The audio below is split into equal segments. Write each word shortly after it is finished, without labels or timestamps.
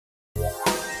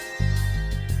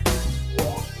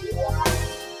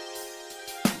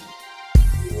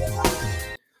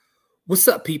What's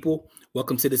up, people?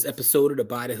 Welcome to this episode of the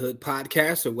Buy the Hood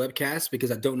podcast or webcast, because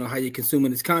I don't know how you're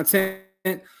consuming this content.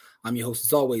 I'm your host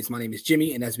as always. My name is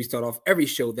Jimmy, and as we start off every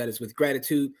show, that is with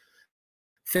gratitude.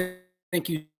 Thank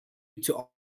you to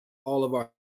all of our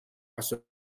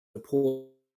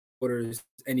supporters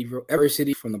and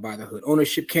diversity from the Buy the Hood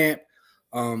ownership camp.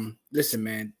 Listen,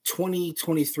 man,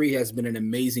 2023 has been an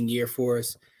amazing year for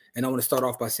us, and I want to start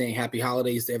off by saying happy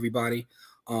holidays to everybody.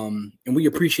 And we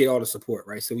appreciate all the support,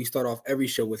 right? So we start off every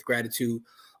show with gratitude.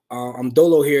 I'm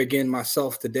Dolo here again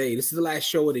myself today. This is the last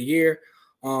show of the year.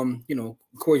 Of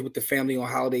course, with the family on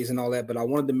holidays and all that, but I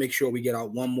wanted to make sure we get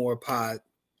out one more pod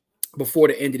before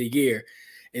the end of the year.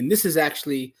 And this is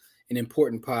actually an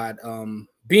important pod,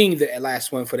 being the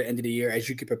last one for the end of the year as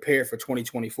you get prepared for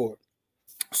 2024.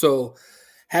 So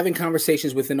having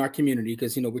conversations within our community,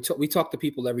 because, we talk to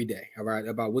people every day, all right,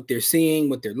 about what they're seeing,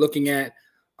 what they're looking at.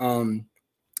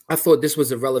 I thought this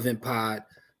was a relevant pod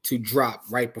to drop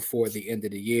right before the end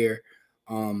of the year.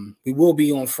 We will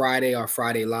be on Friday, our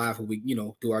Friday Live, where we,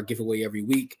 do our giveaway every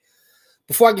week.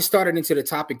 Before I get started into the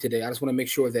topic today, I just want to make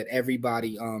sure that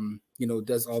everybody,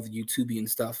 does all the YouTubian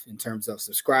stuff in terms of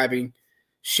subscribing,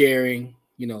 sharing,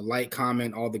 like,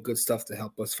 comment, all the good stuff to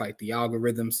help us fight the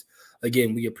algorithms.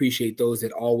 Again, we appreciate those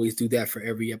that always do that for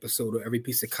every episode or every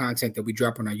piece of content that we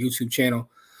drop on our YouTube channel.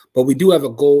 But we do have a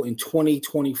goal in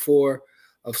 2024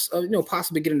 of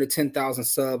possibly getting to 10,000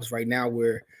 subs. Right now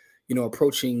we're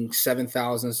approaching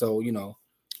 7,000, so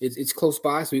it's close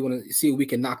by, so we want to see if we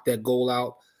can knock that goal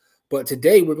out. But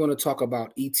today we're going to talk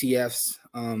about ETFs,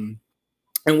 and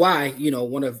why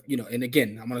and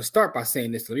again, I'm going to start by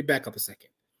saying this. Let me back up a second.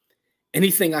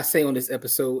 Anything I say on this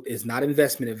episode is not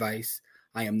investment advice.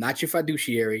 I am not your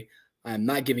fiduciary. I am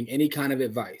not giving any kind of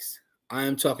advice. I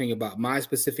am talking about my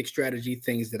specific strategy,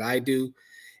 things that I do,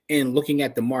 and looking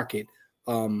at the market,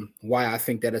 why I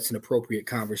think that it's an appropriate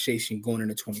conversation going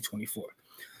into 2024.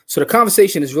 So the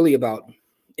conversation is really about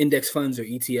index funds or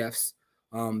ETFs,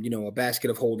 a basket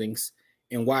of holdings,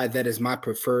 and why that is my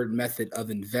preferred method of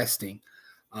investing.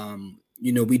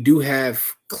 We do have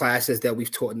classes that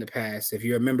we've taught in the past. If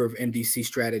you're a member of MDC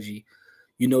Strategy,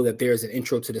 you know that there's an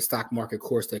intro to the stock market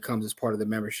course that comes as part of the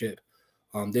membership.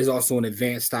 There's also an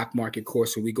advanced stock market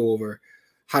course where we go over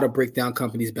how to break down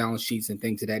companies' balance sheets and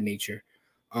things of that nature,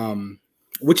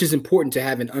 which is important to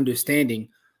have an understanding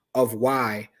of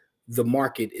why the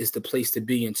market is the place to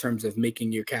be in terms of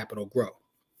making your capital grow.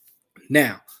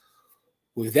 Now,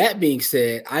 with that being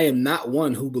said, I am not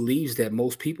one who believes that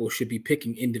most people should be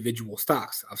picking individual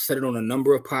stocks. I've said it on a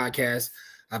number of podcasts.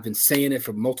 I've been saying it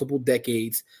for multiple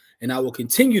decades, and I will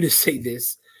continue to say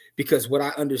this because what I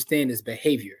understand is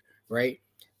behavior, right?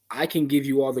 I can give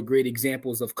you all the great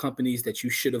examples of companies that you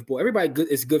should have bought. Everybody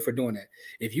is good for doing that.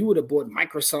 If you would have bought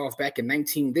Microsoft back in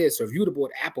 19 this, or if you would have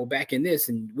bought Apple back in this,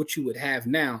 and what you would have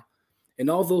now, and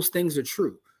all those things are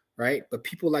true, right? But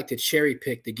people like to cherry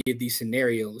pick to give these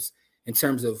scenarios in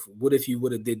terms of what if you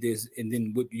would have did this and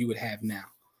then what you would have now.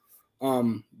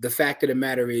 The fact of the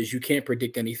matter is you can't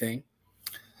predict anything.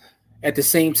 At the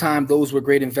same time, those were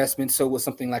great investments. So was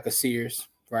something like a Sears,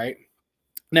 right?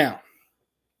 Now,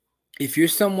 if you're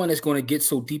someone that's going to get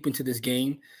so deep into this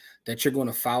game that you're going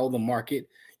to follow the market,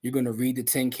 you're going to read the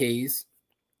 10Ks,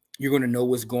 you're going to know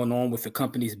what's going on with the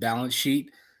company's balance sheet,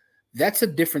 that's a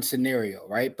different scenario,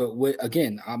 right? But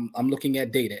again, I'm looking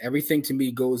at data. Everything to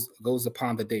me goes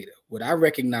upon the data. What I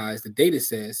recognize, the data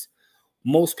says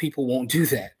most people won't do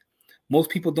that.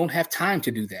 Most people don't have time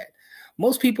to do that.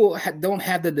 Most people don't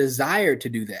have the desire to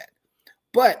do that.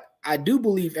 But I do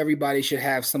believe everybody should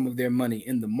have some of their money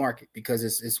in the market because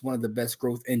it's one of the best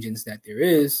growth engines that there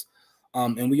is.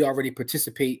 And we already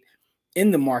participate in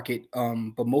the market,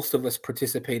 but most of us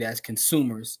participate as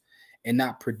consumers and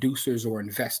not producers or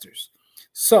investors.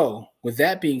 So with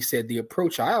that being said, the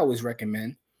approach I always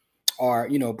recommend are,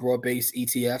 broad-based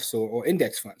ETFs or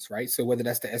index funds, right? So whether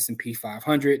that's the S&P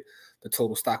 500, the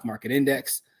total stock market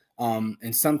index,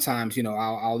 and sometimes,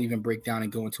 I'll even break down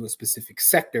and go into a specific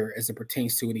sector as it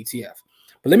pertains to an ETF.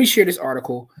 But let me share this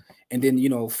article and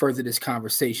then, further this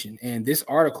conversation. And this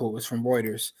article is from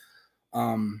Reuters. So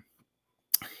I'm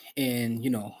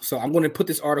going to put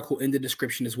this article in the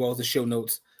description as well as the show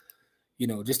notes,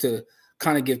 just to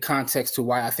kind of give context to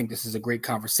why I think this is a great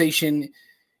conversation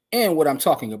and what I'm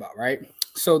talking about, right?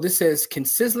 So this says, can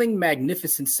sizzling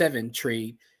Magnificent 7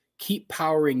 trade keep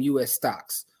powering U.S.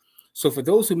 stocks? So for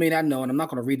those who may not know, and I'm not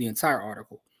going to read the entire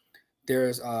article,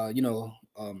 there's, a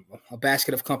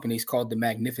basket of companies called the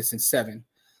Magnificent 7.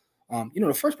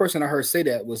 The first person I heard say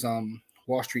that was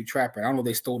Wall Street Trapper. I don't know if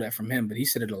they stole that from him, but he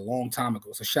said it a long time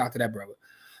ago. So shout out to that brother.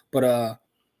 But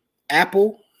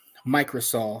Apple,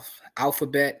 Microsoft,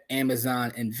 Alphabet,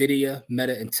 Amazon, Nvidia,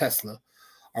 Meta, and Tesla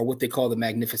are what they call the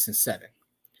Magnificent Seven.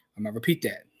 I'm going to repeat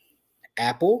that.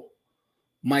 Apple,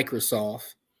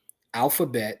 Microsoft,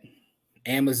 Alphabet,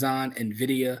 Amazon,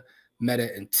 Nvidia,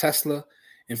 Meta, and Tesla.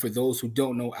 And for those who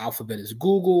don't know, Alphabet is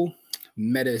Google,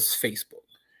 Meta is Facebook,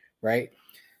 right?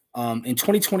 In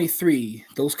 2023,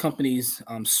 those companies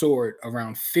soared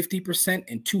around 50%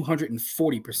 and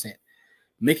 240%,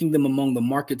 making them among the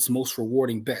market's most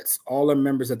rewarding bets. All are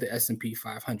members of the S&P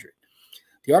 500.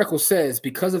 The article says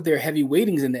because of their heavy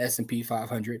weightings in the S&P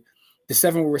 500, the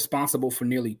seven were responsible for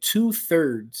nearly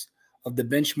 2/3 of the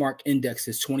benchmark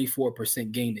index's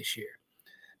 24% gain this year.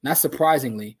 Not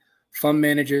surprisingly, fund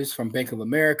managers from Bank of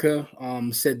America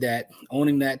said that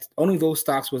owning those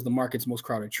stocks was the market's most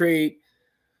crowded trade.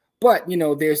 But,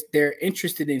 they're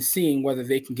interested in seeing whether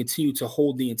they can continue to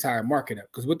hold the entire market up.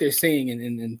 Because what they're saying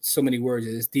in so many words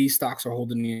is these stocks are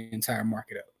holding the entire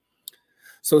market up.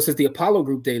 So it says the Apollo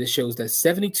Group data shows that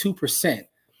 72%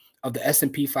 of the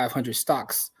S&P 500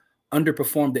 stocks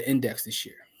underperformed the index this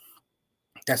year.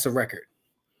 That's a record.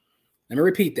 Let me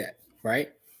repeat that,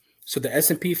 right? So the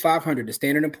S&P 500, the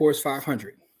Standard & Poor's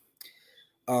 500,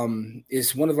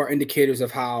 is one of our indicators of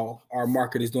how our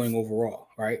market is doing overall,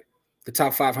 right? The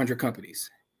top 500 companies.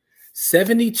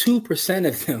 72%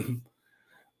 of them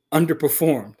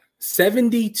underperformed.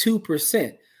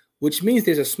 72%, which means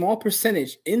there's a small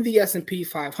percentage in the S&P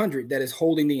 500 that is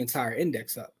holding the entire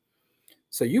index up.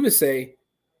 So you would say,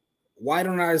 why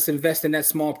don't I just invest in that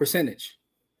small percentage?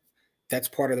 That's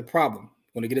part of the problem.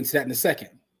 I'm going to get into that in a second,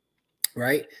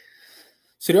 right?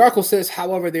 So the article says,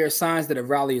 however, there are signs that a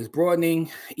rally is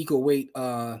broadening. Equal weight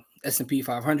S&P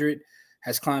 500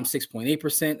 has climbed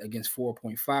 6.8% against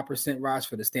 4.5% rise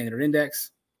for the standard index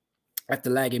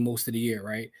after lagging most of the year,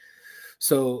 right?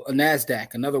 So a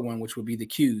NASDAQ, another one, which would be the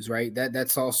Qs, right?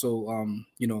 That's also,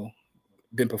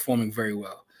 been performing very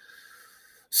well.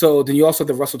 So then you also have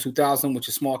the Russell 2000, which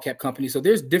is small cap company. So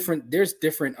there's different,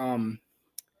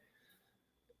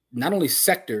 not only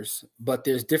sectors, but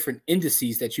there's different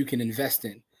indices that you can invest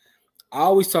in. I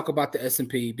always talk about the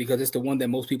S&P because it's the one that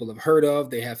most people have heard of.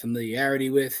 They have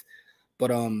familiarity with.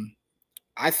 But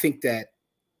I think that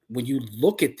when you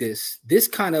look at this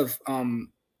kind of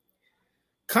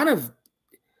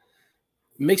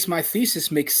makes my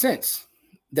thesis make sense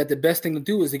that the best thing to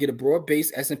do is to get a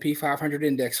broad-based S&P 500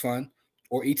 index fund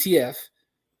or ETF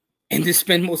and to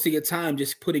spend most of your time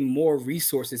just putting more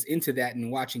resources into that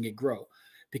and watching it grow,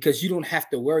 because you don't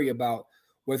have to worry about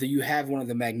whether you have one of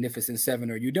the Magnificent Seven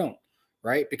or you don't,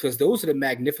 right? Because those are the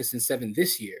Magnificent Seven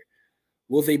this year.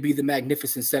 Will they be the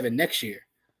Magnificent Seven next year?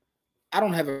 I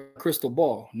don't have a crystal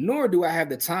ball, nor do I have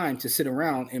the time to sit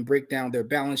around and break down their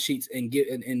balance sheets and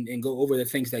go over the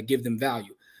things that give them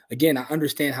value. Again, I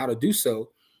understand how to do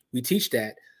so. We teach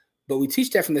that, but we teach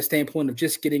that from the standpoint of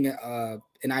just getting an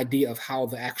idea of how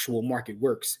the actual market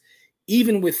works.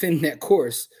 Even within that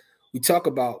course, we talk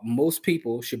about most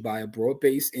people should buy a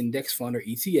broad-based index fund or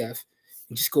ETF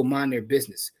and just go mind their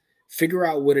business. Figure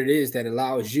out what it is that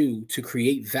allows you to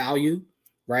create value,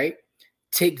 right?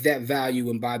 Take that value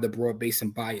and buy the broad base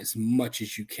and buy as much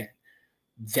as you can.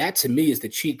 That to me is the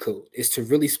cheat code, is to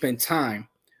really spend time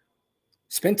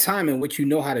in what you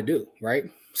know how to do, right?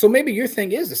 So maybe your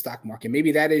thing is the stock market.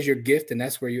 Maybe that is your gift and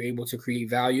that's where you're able to create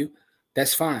value.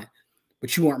 That's fine.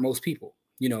 But you aren't most people.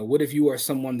 What if you are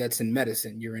someone that's in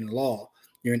medicine, you're in law,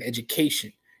 you're in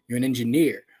education, you're an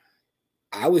engineer?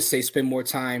 I would say spend more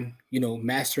time,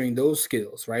 mastering those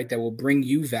skills, right? That will bring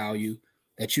you value,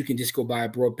 that you can just go buy a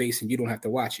broad base and you don't have to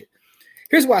watch it.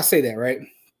 Here's why I say that, right?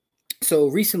 So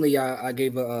recently I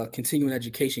gave a continuing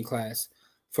education class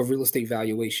for real estate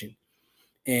valuation.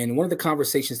 And one of the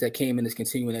conversations that came in this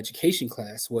continuing education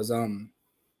class was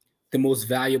the most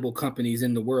valuable companies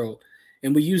in the world.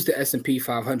 And we used the S&P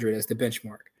 500 as the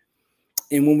benchmark.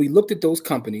 And when we looked at those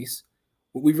companies,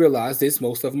 what we realized is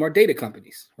most of them are data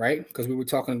companies, right? Because we were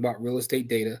talking about real estate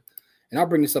data. And I'll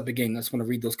bring this up again. I just want to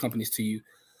read those companies to you.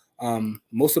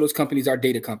 Most of those companies are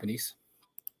data companies,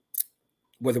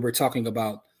 whether we're talking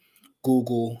about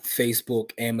Google,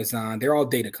 Facebook, Amazon, they're all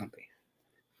data companies.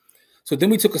 So then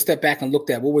we took a step back and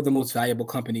looked at what were the most valuable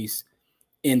companies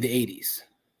in the 80s.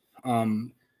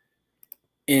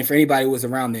 And for anybody who was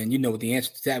around then, you know what the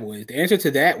answer to that was. The answer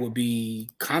to that would be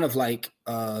kind of like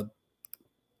oil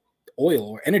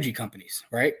or energy companies,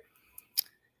 right?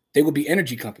 They would be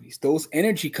energy companies. Those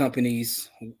energy companies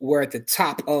were at the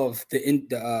top of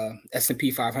the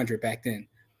S&P 500 back then.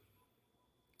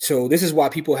 So this is why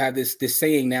people have this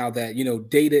saying now that,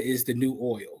 data is the new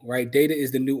oil, right? Data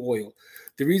is the new oil.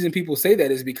 The reason people say that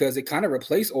is because it kind of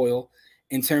replaced oil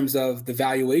in terms of the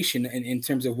valuation and in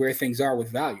terms of where things are with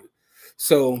value.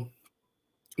 So,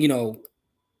 you know,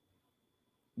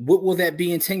 what will that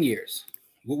be in 10 years?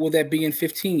 What will that be in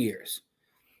 15 years?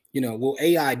 You know, will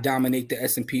AI dominate the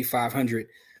S&P 500?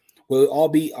 Will it all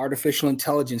be artificial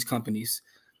intelligence companies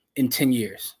in 10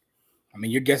 years? I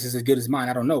mean, your guess is as good as mine.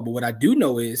 I don't know. But what I do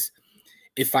know is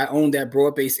if I own that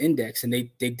broad-based index and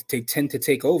they tend to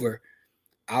take over,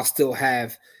 I'll still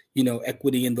have, you know,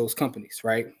 equity in those companies,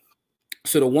 right?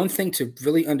 So the one thing to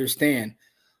really understand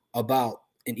about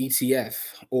an ETF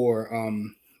or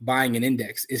buying an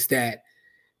index is that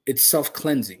it's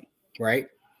self-cleansing, right?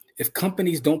 If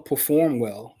companies don't perform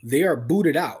well, they are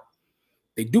booted out.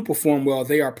 They do perform well,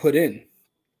 they are put in.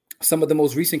 Some of the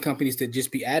most recent companies that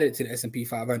just be added to the S&P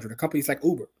 500 are companies like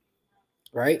Uber,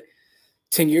 right?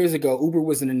 10 years ago, Uber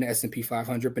wasn't in the S&P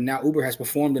 500, but now Uber has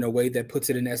performed in a way that puts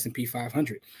it in the S&P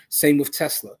 500. Same with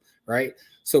Tesla, right?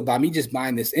 So by me just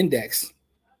buying this index,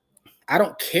 I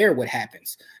don't care what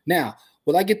happens. Now,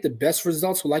 will I get the best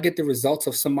results? Will I get the results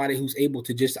of somebody who's able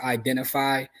to just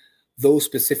identify those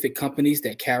specific companies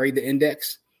that carry the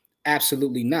index?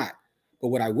 Absolutely not. But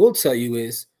what I will tell you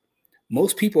is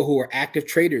most people who are active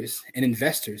traders and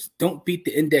investors don't beat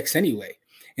the index anyway.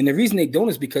 And the reason they don't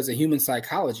is because of human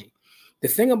psychology. The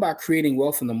thing about creating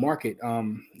wealth in the market,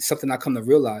 something I come to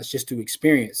realize just through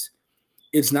experience,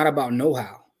 it's not about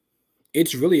know-how.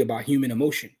 It's really about human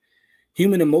emotion.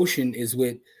 Human emotion is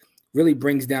what really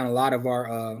brings down a lot of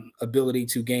our ability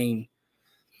to gain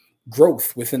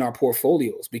growth within our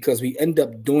portfolios because we end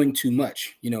up doing too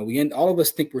much. You know, all of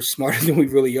us think we're smarter than we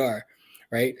really are,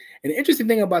 right? And the interesting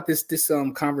thing about this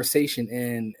conversation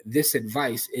and this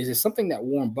advice is it's something that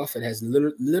Warren Buffett has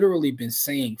literally been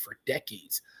saying for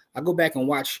decades. I go back and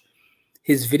watch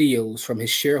his videos from his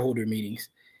shareholder meetings,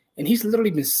 and he's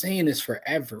literally been saying this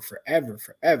forever.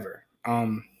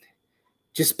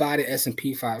 Just buy the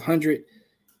S&P 500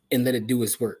 and let it do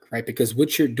its work, right? Because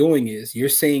what you're doing is you're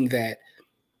saying that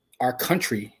our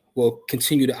country will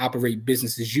continue to operate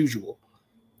business as usual.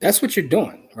 That's what you're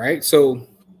doing, right? So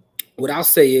what I'll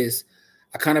say is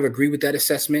I kind of agree with that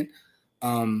assessment.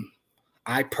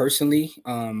 I personally,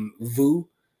 VU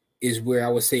is where I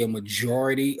would say a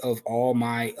majority of all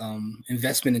my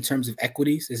investment in terms of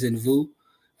equities is in VU,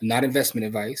 not investment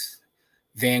advice.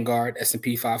 Vanguard,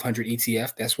 S&P 500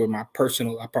 ETF. That's where my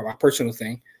personal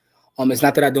thing. It's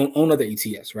not that I don't own other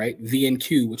ETFs, right?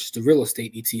 VNQ, which is the real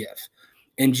estate ETF.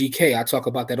 NGK, I talk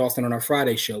about that often on our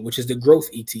Friday show, which is the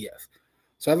growth ETF.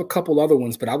 So I have a couple other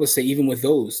ones, but I would say even with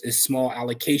those, is small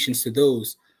allocations to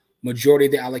those. Majority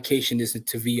of the allocation is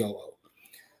to VOO.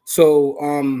 So,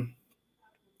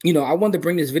 you know, I wanted to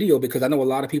bring this video because I know a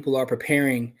lot of people are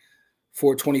preparing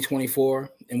for 2024,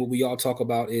 and what we all talk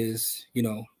about is, you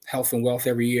know, health and wealth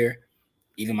every year,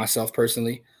 even myself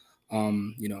personally.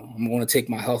 You know, I'm going to take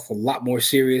my health a lot more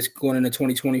serious going into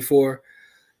 2024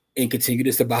 and continue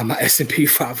to buy my S&P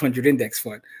 500 index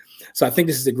fund. So I think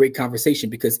this is a great conversation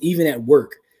because even at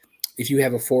work, if you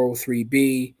have a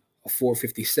 403B, a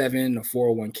 457, a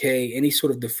 401k, any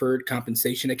sort of deferred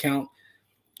compensation account,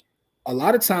 a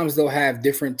lot of times they'll have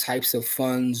different types of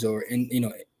funds or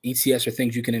ETFs or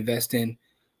things you can invest in.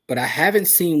 But I haven't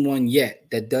seen one yet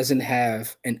that doesn't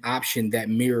have an option that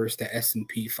mirrors the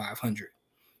S&P 500,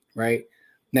 right?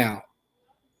 Now,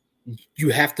 you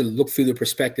have to look through the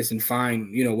prospectus and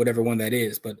find, you know, whatever one that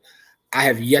is. But I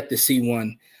have yet to see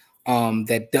one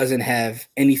that doesn't have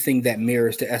anything that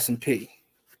mirrors the S&P.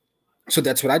 So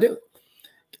that's what I do.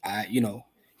 I, you know,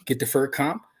 get deferred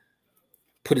comp,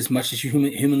 put as much as you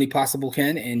humanly possible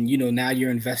can, and, you know, now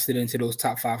you're invested into those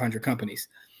top 500 companies.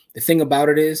 The thing about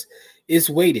it is, it's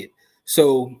weighted.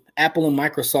 So Apple and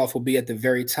Microsoft will be at the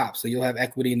very top. So you'll have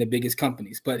equity in the biggest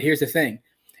companies. But here's the thing.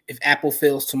 If Apple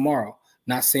fails tomorrow,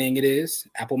 not saying it is,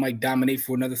 Apple might dominate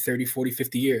for another 30, 40,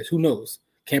 50 years. Who knows?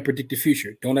 Can't predict the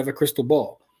future. Don't have a crystal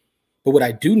ball. But what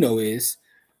I do know is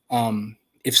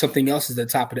if something else is at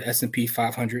the top of the S&P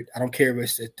 500, I don't care if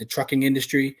it's the trucking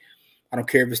industry. I don't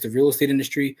care if it's the real estate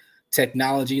industry,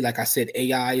 technology. Like I said,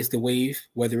 AI is the wave,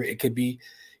 whether it could be,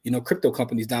 you know, crypto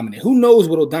companies dominate. Who knows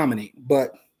what will dominate?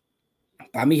 But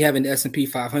by me having the S&P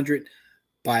 500,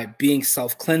 by being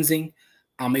self-cleansing,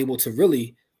 I'm able to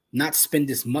really not spend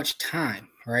as much time,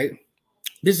 right?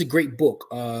 This is a great book.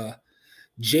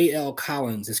 J.L.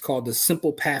 Collins. It's called The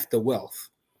Simple Path to Wealth.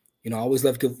 You know, I always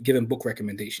love giving book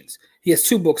recommendations. He has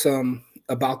two books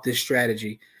about this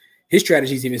strategy. His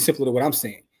strategy is even simpler than what I'm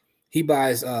saying. He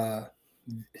buys, I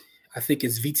think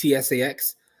it's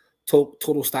VTSAX,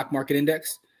 Total Stock Market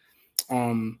Index.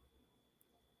 And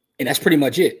that's pretty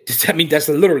much it. I mean, that's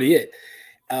literally it.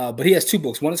 But he has two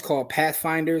books. One is called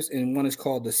Pathfinders, and one is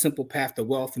called The Simple Path to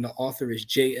Wealth, and the author is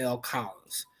J.L.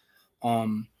 Collins.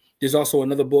 There's also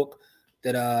another book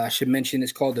that I should mention.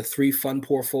 It's called the 3-Fund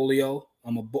Portfolio.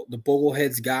 The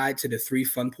Boglehead's Guide to the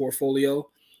 3-Fund Portfolio,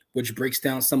 which breaks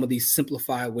down some of these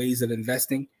simplified ways of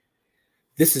investing.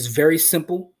 This is very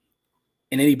simple,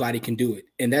 and anybody can do it.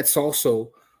 And that's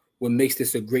also what makes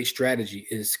this a great strategy,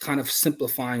 is kind of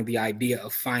simplifying the idea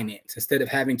of finance. Instead of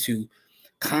having to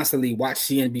constantly watch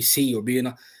CNBC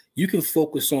or you can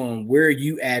focus on where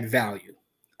you add value.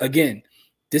 Again,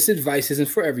 this advice isn't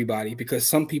for everybody, because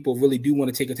some people really do want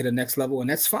to take it to the next level, and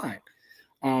that's fine.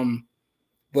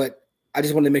 But I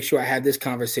just wanted to make sure I had this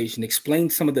conversation, explain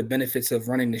some of the benefits of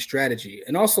running this strategy,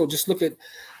 and also just look at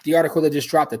the article that just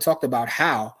dropped that talked about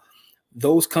how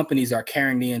those companies are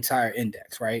carrying the entire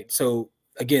index, right? So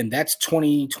again, that's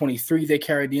 2023. They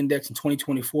carried the index. In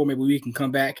 2024, maybe we can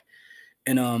come back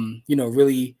and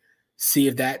really see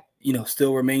if that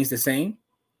still remains the same.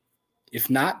 If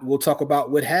not, we'll talk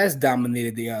about what has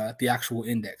dominated the actual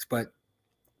index. But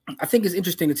I think it's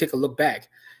interesting to take a look back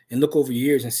and look over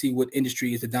years and see what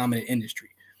industry is the dominant industry,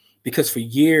 because for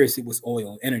years it was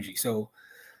oil and energy. So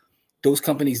those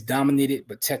companies dominated,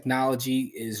 but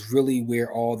technology is really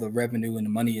where all the revenue and the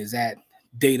money is at,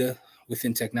 data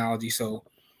within technology. So,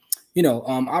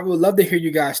 I would love to hear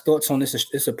you guys' thoughts on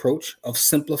this approach of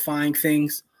simplifying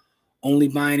things, only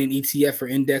buying an ETF or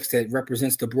index that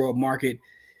represents the broad market,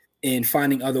 and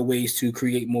finding other ways to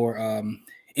create more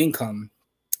income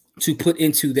to put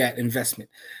into that investment.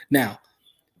 Now,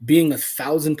 being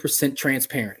 1,000%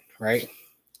 transparent, right?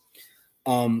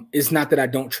 It's not that I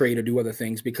don't trade or do other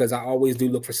things, because I always do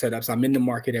look for setups. I'm in the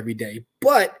market every day.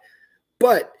 But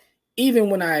even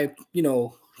when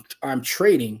I'm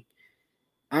trading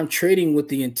with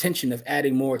the intention of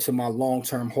adding more to my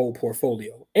long-term whole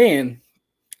portfolio. And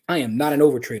I am not an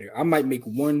overtrader. I might make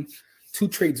 1-2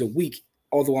 trades a week,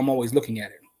 although I'm always looking at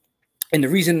it. And the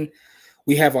reason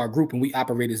we have our group and we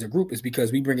operate as a group is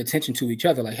because we bring attention to each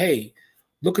other. Like, hey,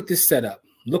 look at this setup.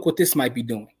 Look what this might be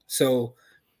doing. So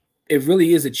it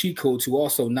really is a cheat code to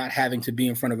also not having to be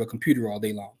in front of a computer all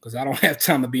day long, because I don't have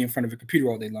time to be in front of a computer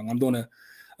all day long. I'm doing a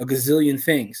gazillion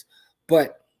things.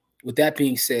 But with that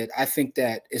being said, I think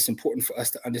that it's important for us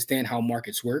to understand how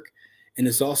markets work. And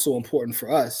it's also important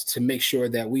for us to make sure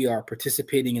that we are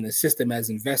participating in the system as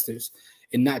investors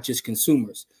and not just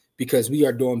consumers, because we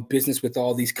are doing business with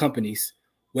all these companies,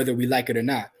 whether we like it or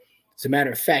not. As a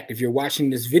matter of fact, if you're watching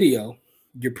this video,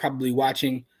 you're probably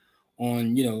watching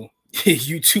on,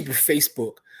 YouTube or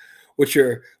Facebook, which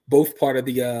are both part of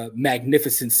the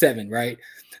Magnificent Seven, right?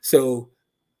 So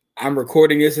I'm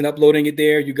recording this and uploading it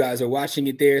there. You guys are watching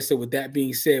it there. So with that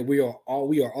being said, we are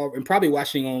all and probably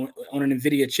watching on an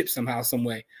NVIDIA chip somehow, some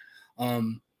way.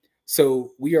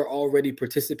 So we are already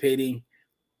participating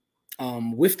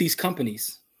with these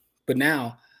companies. But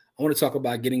now I want to talk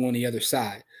about getting on the other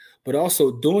side, but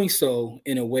also doing so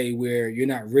in a way where you're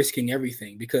not risking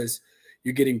everything, because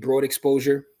you're getting broad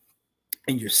exposure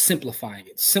and you're simplifying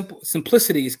it.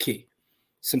 Simplicity is key.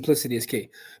 Simplicity is key.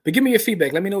 But give me your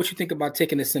feedback. Let me know what you think about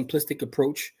taking a simplistic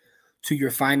approach to your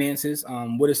finances.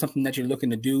 What is something that you're looking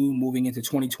to do moving into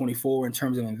 2024 in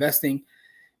terms of investing?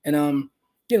 And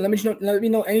let me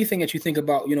know anything that you think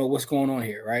about, what's going on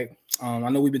here, right? I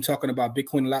know we've been talking about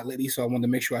Bitcoin a lot lately, so I wanted to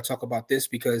make sure I talk about this,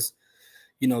 because,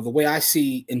 the way I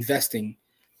see investing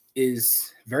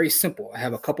is very simple. I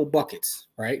have a couple buckets,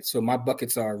 right? So my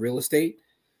buckets are real estate,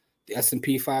 the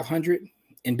S&P 500,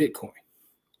 and Bitcoin.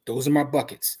 Those are my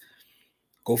buckets.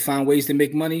 Go find ways to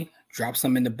make money, drop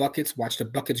some in the buckets, watch the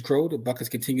buckets grow, the buckets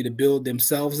continue to build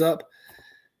themselves up,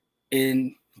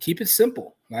 and keep it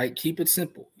simple, right? Keep it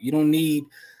simple. You don't need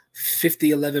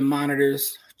 11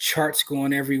 monitors, charts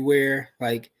going everywhere.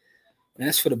 And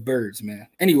that's for the birds, man.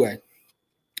 Anyway,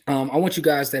 I want you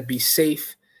guys to be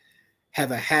safe,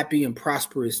 have a happy and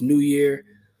prosperous new year.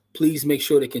 Please make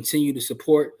sure to continue to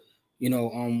support. We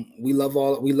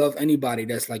love anybody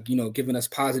that's giving us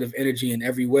positive energy in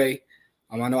every way.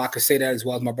 I know I could say that as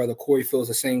well as my brother Corey feels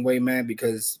the same way, man,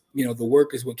 because, the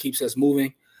work is what keeps us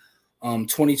moving.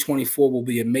 2024 will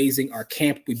be amazing. Our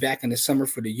camp will be back in the summer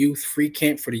for the youth, free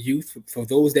camp for the youth. For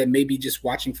those that may be just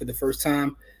watching for the first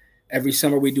time, every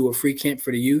summer we do a free camp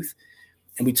for the youth.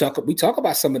 And we talk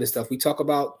about some of this stuff. We talk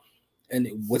about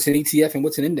what's an ETF and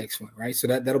what's an index fund, right? So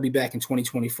that'll be back in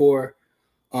 2024.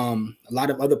 A lot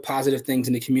of other positive things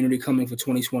in the community coming for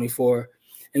 2024.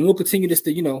 And we'll continue this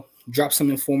to, drop some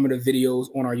informative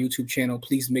videos on our YouTube channel.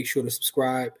 Please make sure to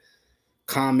subscribe,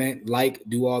 comment,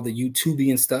 do all the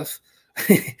YouTubian stuff.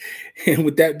 And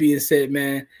with that being said,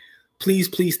 man, please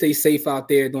stay safe out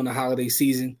there during the holiday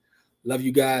season. Love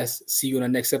you guys. See you in the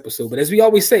next episode. But as we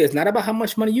always say, it's not about how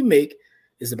much money you make.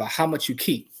 It's about how much you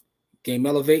keep. Game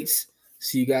elevates.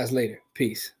 See you guys later.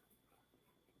 Peace.